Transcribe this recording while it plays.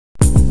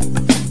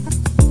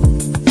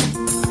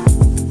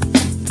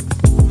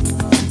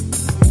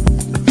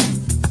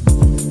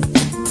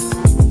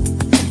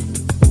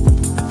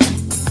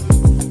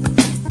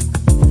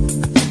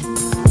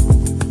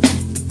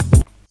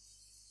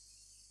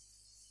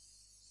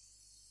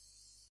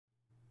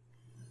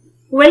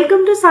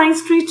Welcome to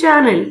Science Tree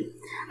channel,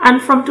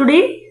 and from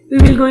today we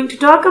will going to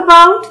talk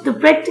about the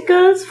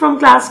practicals from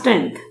class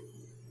 10th.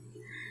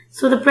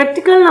 So the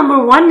practical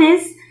number 1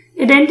 is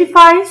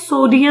identify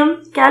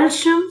sodium,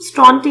 calcium,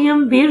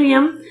 strontium,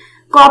 barium,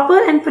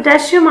 copper and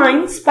potassium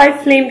ions by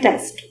flame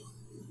test.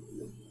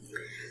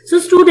 So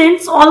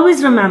students,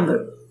 always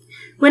remember,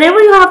 whenever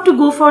you have to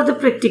go for the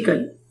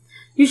practical,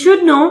 you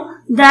should know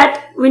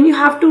that when you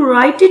have to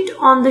write it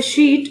on the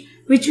sheet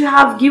which you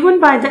have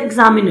given by the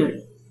examiner,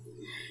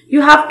 you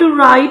have to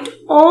write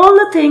all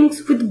the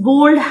things with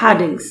bold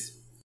headings,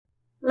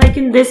 like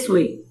in this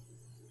way.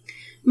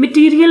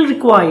 Material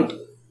required.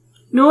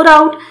 No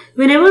doubt,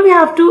 whenever we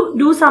have to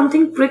do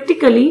something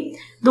practically,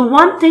 the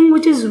one thing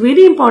which is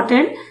very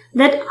important,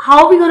 that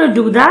how we going to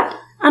do that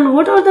and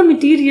what are the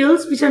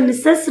materials which are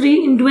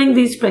necessary in doing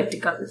these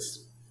practicals.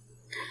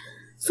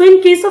 So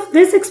in case of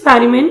this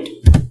experiment,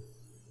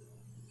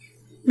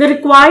 the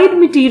required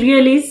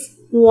material is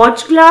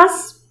watch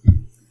glass,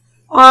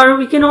 or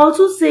we can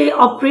also say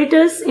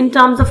apparatus in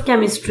terms of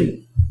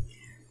chemistry,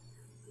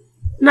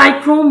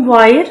 nichrome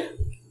wire,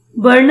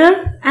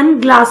 burner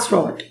and glass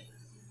rod.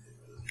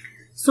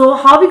 So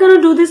how are we going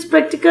to do this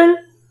practical?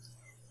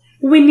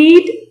 We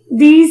need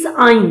these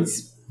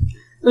ions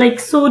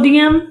like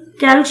sodium,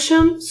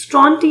 calcium,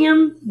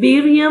 strontium,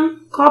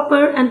 barium,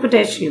 copper and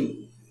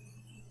potassium.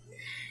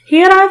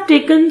 Here I have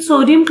taken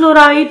sodium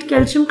chloride,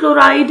 calcium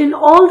chloride and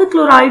all the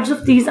chlorides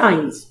of these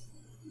ions.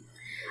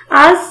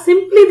 As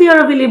simply they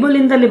are available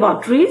in the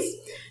laboratories,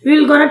 we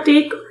will gonna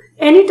take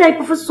any type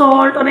of a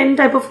salt or any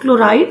type of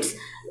chlorides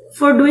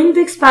for doing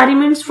the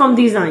experiments from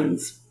these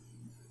ions.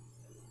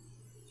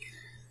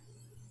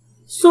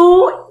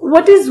 So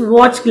what is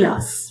watch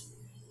glass?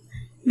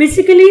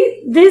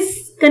 Basically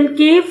this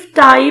concave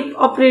type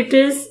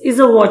apparatus is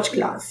a watch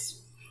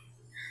glass.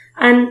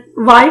 And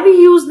why we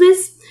use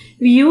this?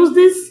 We use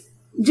this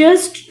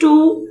just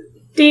to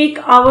take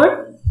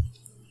our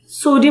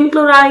sodium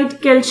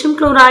chloride, calcium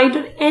chloride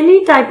or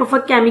any type of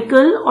a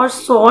chemical or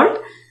salt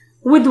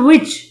with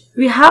which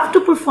we have to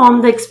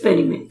perform the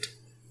experiment.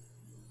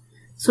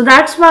 So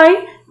that's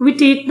why we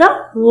take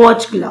the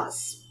watch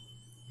glass.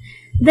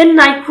 Then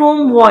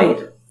nichrome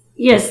wire.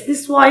 Yes,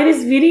 this wire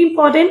is very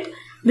important.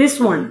 This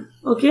one.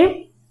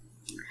 Okay.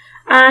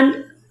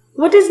 And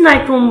what is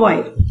nichrome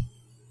wire?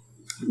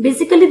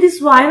 Basically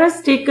this wire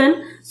is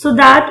taken so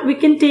that we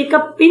can take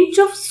a pinch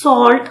of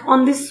salt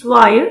on this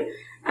wire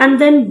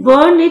and then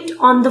burn it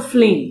on the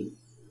flame.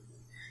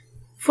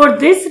 For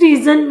this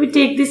reason we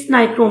take this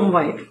nichrome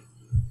wire.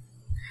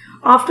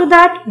 After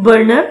that,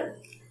 burner.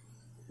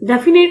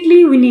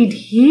 Definitely we need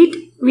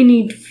heat, we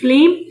need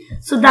flame,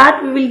 so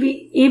that we will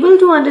be able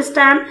to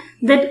understand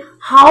that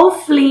how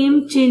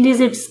flame changes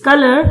its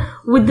color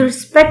with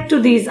respect to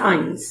these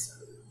ions.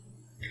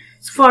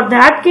 So for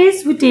that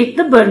case we take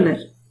the burner.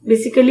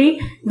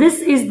 Basically this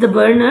is the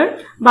burner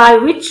by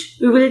which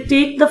we will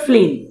take the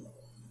flame.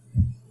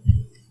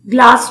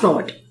 Glass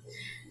rod.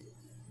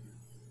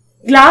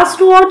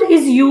 Glass rod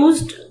is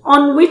used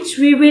on which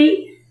we will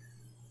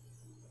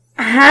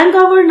hang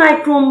our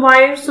nichrome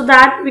wire so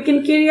that we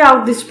can carry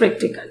out this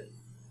practical.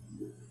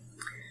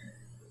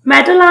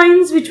 Metal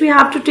ions which we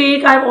have to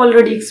take, I have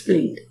already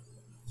explained.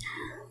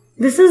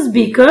 This is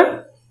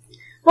beaker.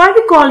 Why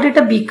we called it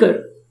a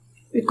beaker?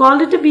 We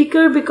called it a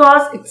beaker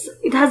because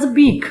it has a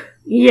beak.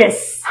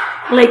 Yes,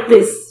 like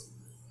this.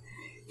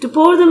 To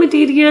pour the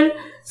material,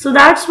 so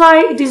that's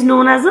why it is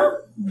known as a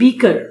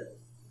beaker.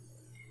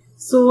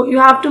 So you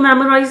have to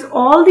memorize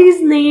all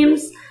these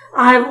names.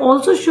 I have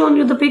also shown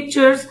you the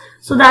pictures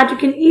so that you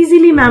can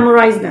easily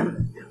memorize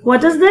them.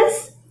 What is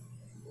this?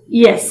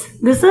 Yes,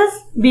 this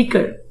is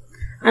beaker.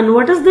 And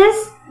what is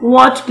this?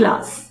 Watch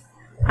glass.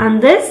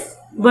 And this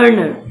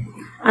burner.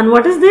 And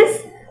what is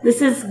this?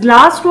 This is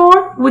glass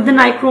rod with the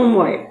nichrome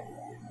wire.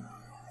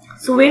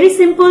 So very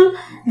simple.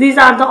 These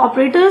are the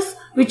operators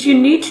which you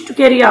need to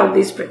carry out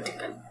this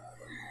practical.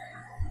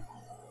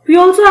 We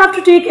also have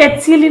to take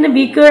HCl in a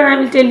beaker, and I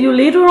will tell you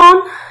later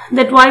on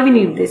that why we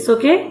need this,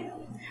 okay?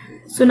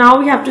 So now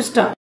we have to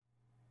start.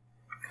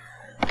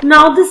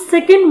 Now the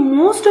second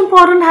most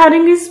important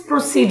heading is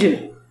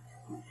procedure.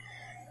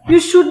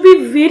 You should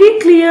be very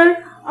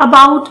clear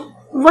about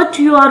what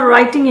you are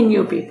writing in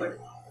your paper.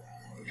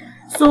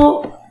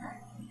 So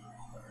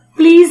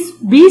please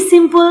be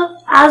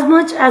simple as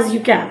much as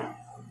you can.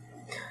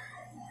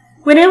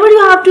 Whenever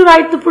you have to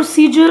write the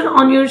procedure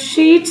on your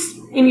sheets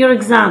in your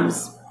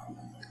exams,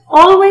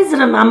 always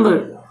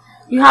remember,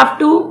 you have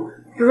to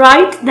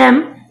write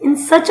them in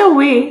such a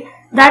way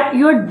that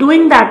you are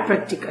doing that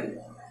practical.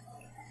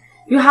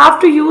 You have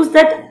to use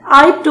that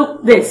I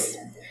took this.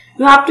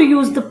 You have to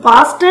use the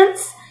past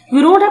tense.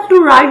 You don't have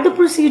to write the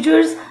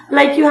procedures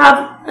like you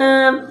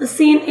have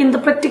seen in the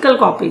practical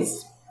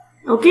copies.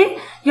 Okay?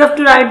 You have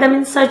to write them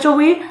in such a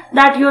way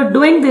that you are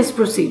doing this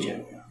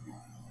procedure.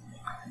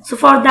 So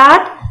for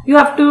that, you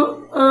have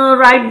to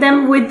write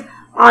them with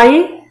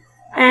I,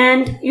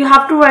 and you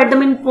have to write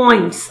them in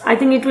points. I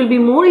think it will be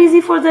more easy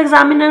for the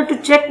examiner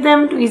to check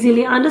them, to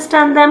easily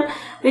understand them.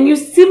 When you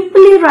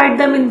simply write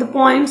them in the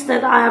points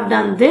that I have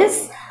done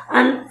this,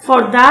 and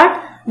for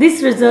that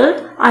this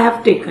result I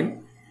have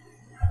taken.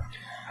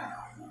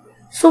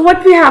 So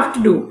what we have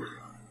to do?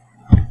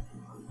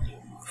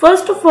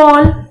 First of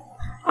all,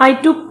 I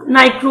took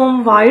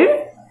nichrome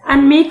wire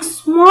and make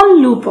small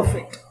loop of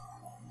it.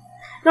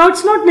 Now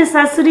it's not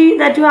necessary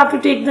that you have to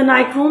take the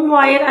nichrome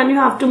wire and you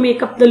have to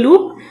make up the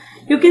loop.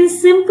 You can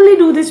simply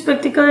do this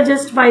practical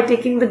just by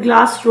taking the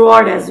glass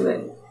rod as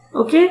well.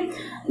 Okay,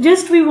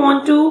 just we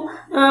want to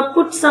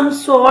put some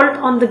salt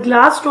on the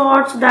glass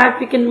rod so that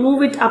we can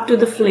move it up to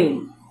the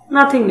flame,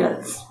 nothing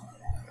else.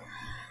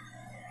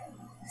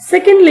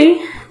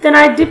 Secondly, then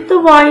I dip the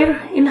wire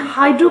in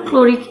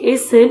hydrochloric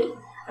acid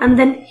and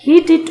then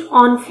heat it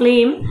on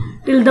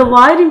flame till the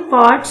wire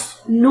imparts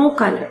no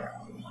color.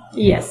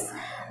 Yes,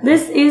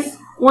 this is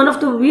one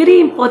of the very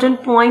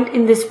important point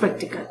in this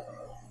practical.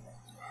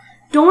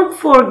 Don't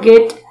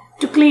forget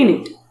to clean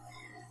it.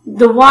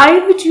 The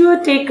wire which you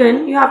have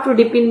taken, you have to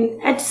dip in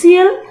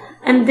HCl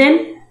and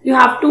then you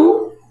have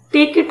to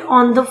take it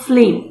on the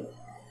flame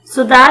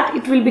so that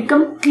it will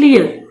become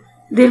clear.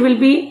 There will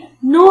be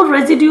no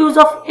residues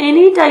of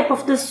any type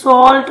of the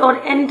salt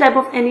or any type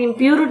of any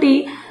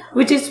impurity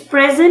which is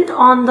present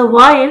on the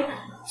wire,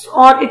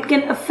 or it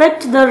can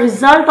affect the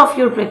result of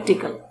your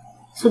practical.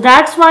 So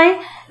that's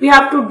why we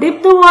have to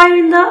dip the wire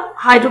in the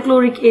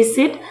hydrochloric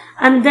acid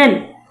and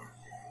then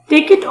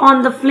take it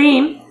on the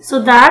flame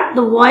so that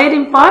the wire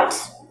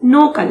imparts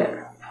no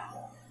color.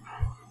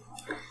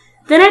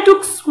 Then I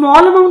took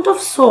small amount of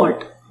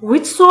salt.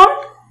 Which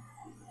salt?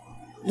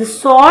 The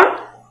salt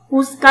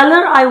whose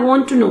color I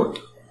want to note.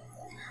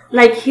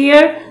 Like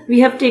here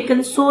we have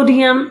taken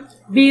sodium,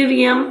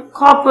 barium,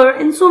 copper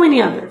and so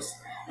many others.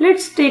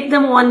 Let's take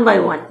them one by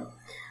one.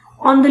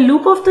 On the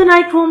loop of the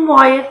nichrome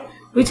wire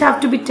which have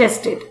to be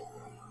tested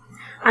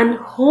and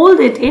hold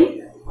it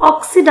in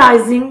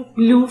oxidizing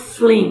blue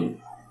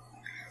flame.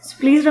 So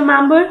please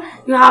remember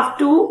you have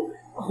to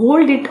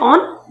hold it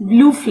on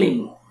blue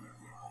flame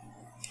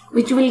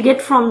which you will get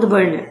from the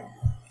burner.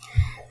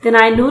 Then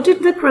I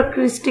noted the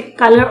characteristic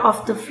color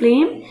of the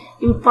flame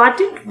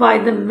imparted by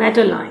the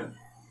metal line.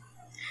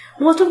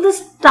 Most of the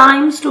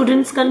time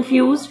students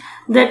confused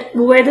that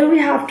whether we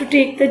have to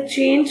take the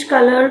change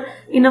color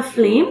in a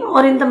flame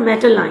or in the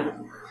metal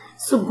line.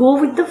 So go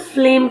with the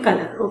flame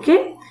color,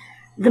 okay?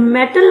 The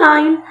metal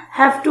line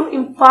have to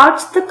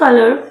impart the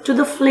color to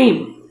the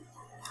flame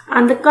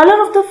and the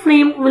color of the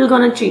flame will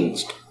gonna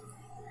change.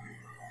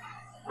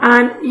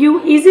 And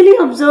you easily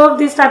observe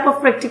this type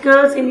of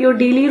practicals in your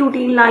daily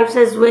routine lives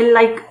as well.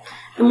 Like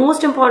the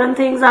most important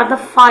things are the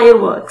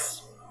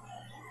fireworks.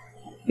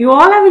 You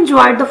all have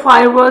enjoyed the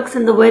fireworks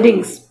in the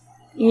weddings.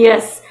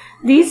 Yes,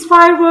 these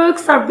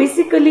fireworks are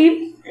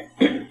basically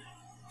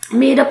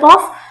made up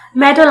of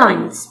metal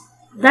lines.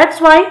 That's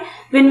why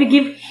when we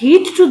give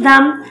heat to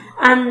them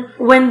and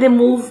when they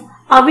move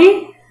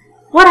away,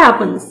 what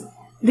happens?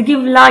 They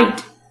give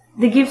light,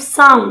 they give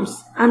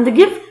sounds and they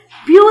give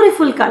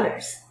beautiful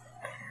colors.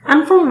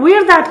 And from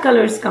where that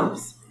colors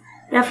comes?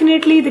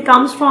 Definitely they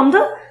comes from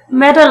the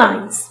metal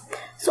lines.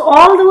 So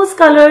all those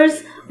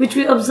colors which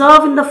we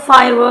observe in the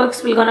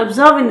fireworks we're gonna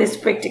observe in this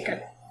practical.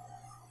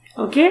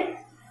 Okay.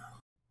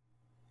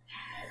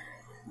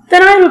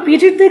 Then I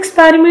repeated the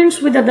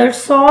experiments with other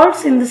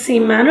salts in the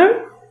same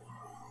manner.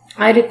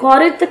 I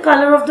recorded the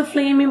color of the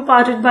flame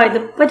imparted by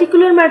the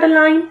particular metal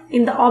line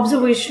in the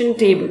observation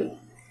table.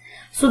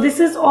 So this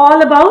is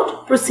all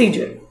about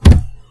procedure.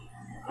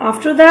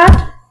 After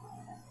that,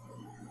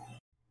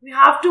 we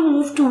have to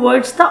move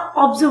towards the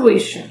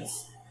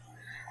observations.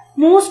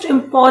 Most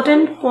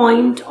important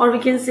point, or we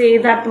can say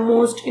that the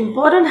most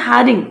important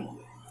heading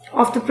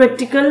of the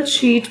practical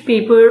sheet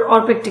paper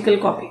or practical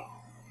copy.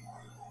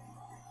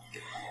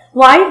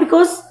 Why?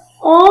 Because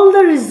all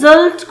the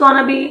results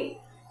gonna be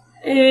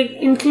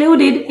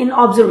included in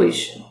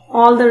observation.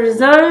 All the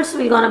results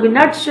will gonna be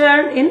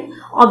nurtured in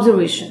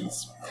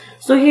observations.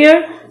 So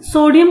here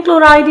sodium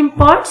chloride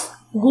imparts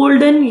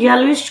golden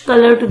yellowish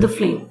color to the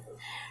flame.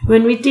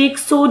 When we take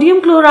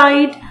sodium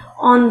chloride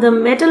on the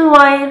metal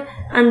wire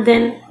and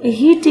then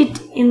heat it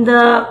in the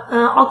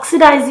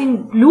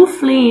oxidizing blue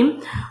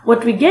flame,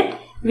 what we get?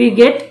 We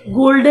get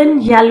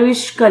golden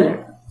yellowish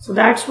color. So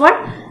that's what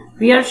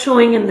we are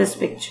showing in this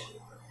picture.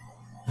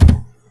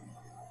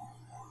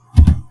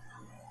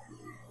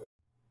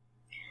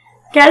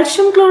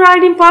 Calcium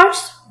chloride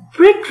imparts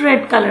brick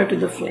red color to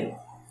the flame.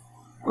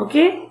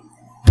 Okay,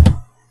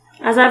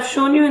 as I've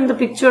shown you in the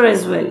picture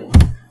as well,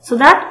 so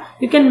that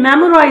you can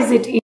memorize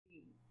it easily.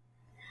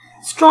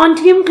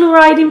 Strontium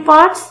chloride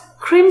imparts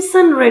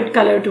crimson red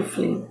color to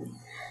flame.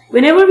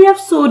 Whenever we have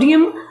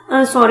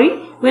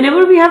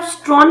whenever we have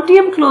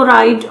strontium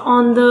chloride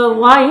on the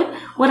wire,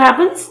 what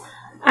happens?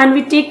 And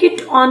we take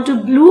it onto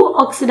blue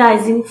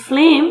oxidizing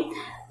flame,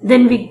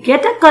 then we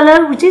get a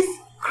color which is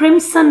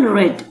crimson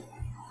red.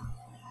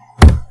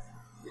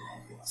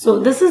 So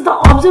this is the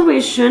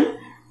observation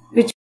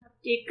which we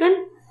have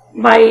taken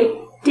by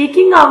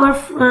taking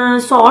our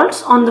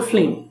salts on the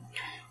flame.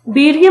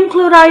 Barium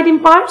chloride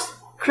imparts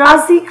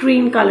grassy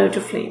green color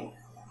to flame.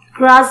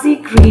 Grassy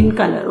green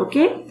color,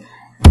 okay.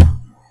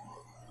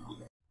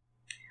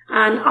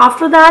 And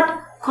after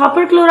that,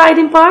 copper chloride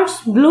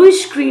imparts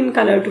bluish green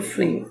color to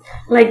flame,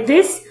 like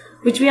this,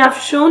 which we have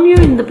shown you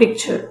in the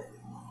picture.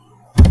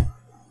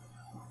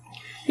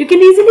 You can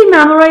easily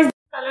memorize the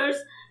colors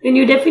when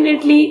you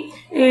definitely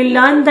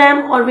learn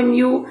them, or when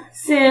you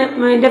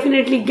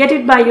definitely get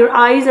it by your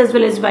eyes as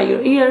well as by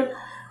your ear.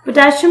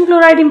 Potassium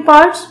chloride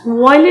imparts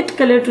violet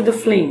color to the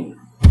flame.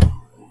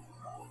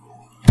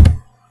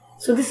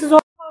 So this is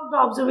all about the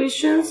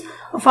observations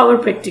of our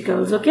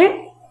practicals,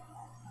 okay?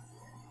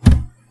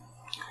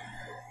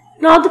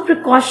 Now the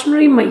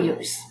precautionary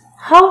measures.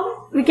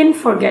 How we can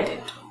forget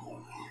it?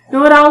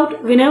 No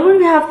doubt, whenever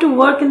we have to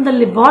work in the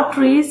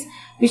laboratories,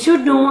 we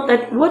should know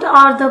that what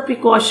are the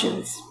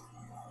precautions.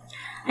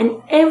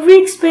 And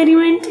every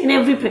experiment in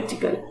every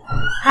practical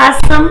has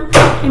some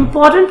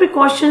important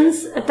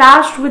precautions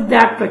attached with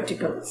that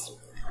practicals.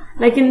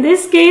 Like in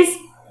this case,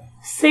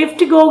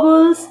 safety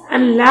goggles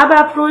and lab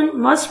apron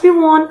must be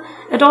worn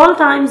at all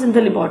times in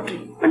the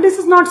laboratory. But this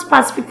is not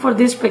specific for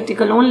this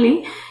practical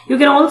only. You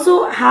can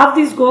also have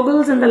these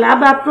goggles and the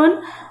lab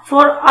apron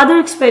for other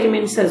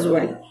experiments as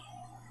well.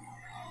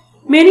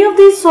 Many of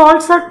these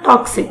salts are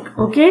toxic,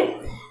 okay?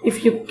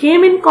 If you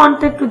came in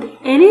contact with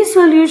any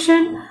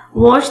solution,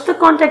 wash the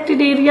contacted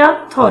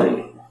area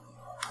thoroughly.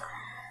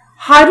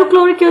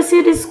 Hydrochloric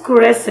acid is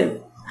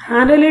corrosive.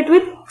 Handle it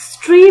with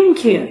extreme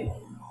care.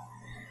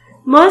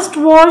 Must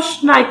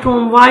wash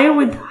nichrome wire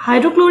with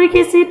hydrochloric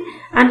acid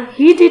and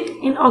heat it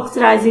in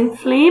oxidizing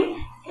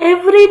flame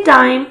every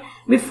time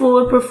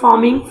before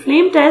performing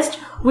flame test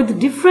with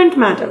different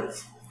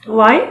metals.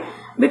 Why?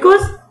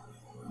 Because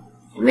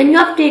when you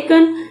have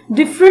taken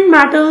different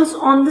metals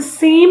on the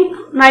same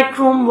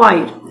nichrome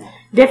wire,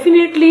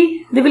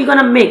 definitely they will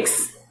gonna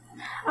mix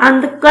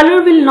and the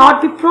color will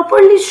not be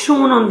properly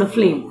shown on the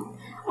flame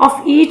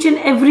of each and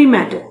every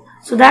metal.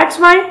 So that's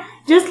why,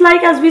 just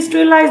like as we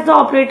sterilize the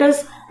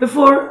apparatus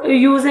before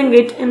using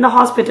it in the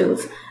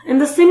hospitals, in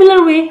the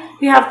similar way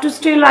we have to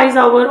sterilize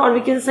our, or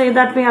we can say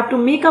that we have to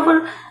make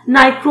our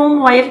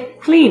nichrome wire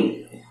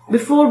clean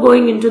before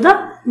going into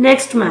the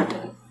next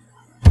metal.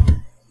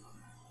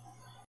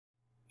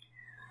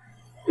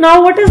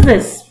 Now what is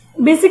this?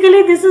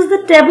 Basically this is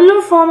the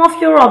tabular form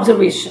of your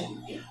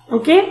observation,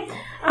 okay?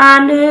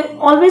 And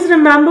always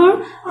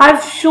remember,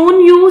 I've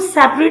shown you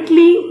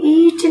separately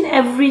each and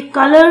every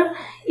color,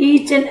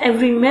 each and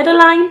every metal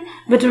line,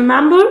 but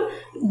remember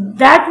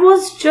that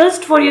was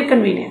just for your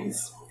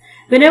convenience.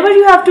 Whenever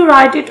you have to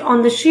write it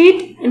on the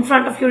sheet in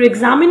front of your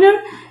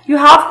examiner, you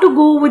have to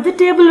go with the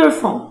tabular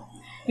form.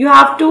 You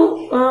have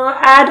to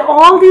add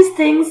all these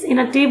things in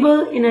a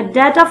table, in a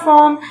data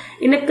form,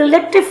 in a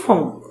collective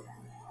form,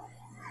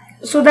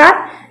 so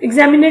that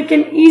examiner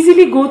can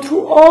easily go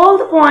through all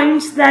the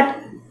points that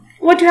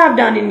what you have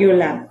done in your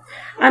lab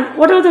and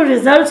what are the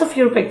results of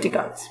your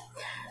practicals.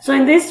 So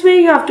in this way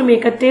you have to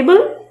make a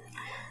table,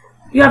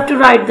 you have to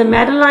write the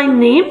metal line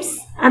names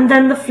and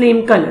then the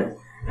flame color,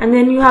 and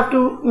then you have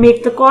to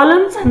make the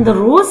columns and the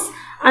rows,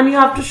 and you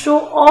have to show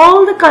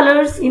all the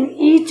colors in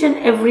each and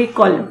every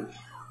column,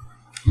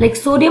 like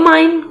sodium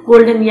ion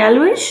golden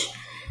yellowish,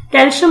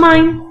 calcium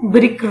ion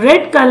brick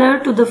red color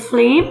to the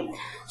flame,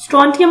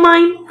 strontium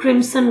ion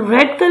crimson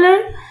red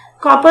color,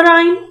 copper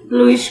ion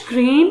bluish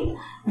green,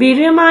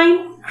 barium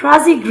ion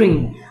grassy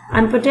green,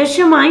 and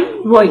potassium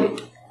ion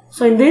violet.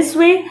 So in this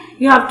way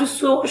you have to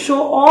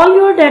show all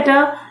your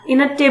data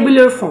in a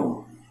tabular form.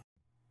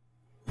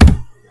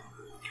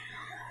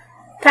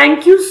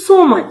 Thank you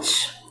so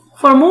much.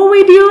 For more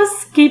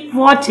videos, keep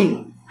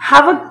watching.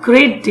 Have a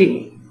great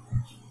day.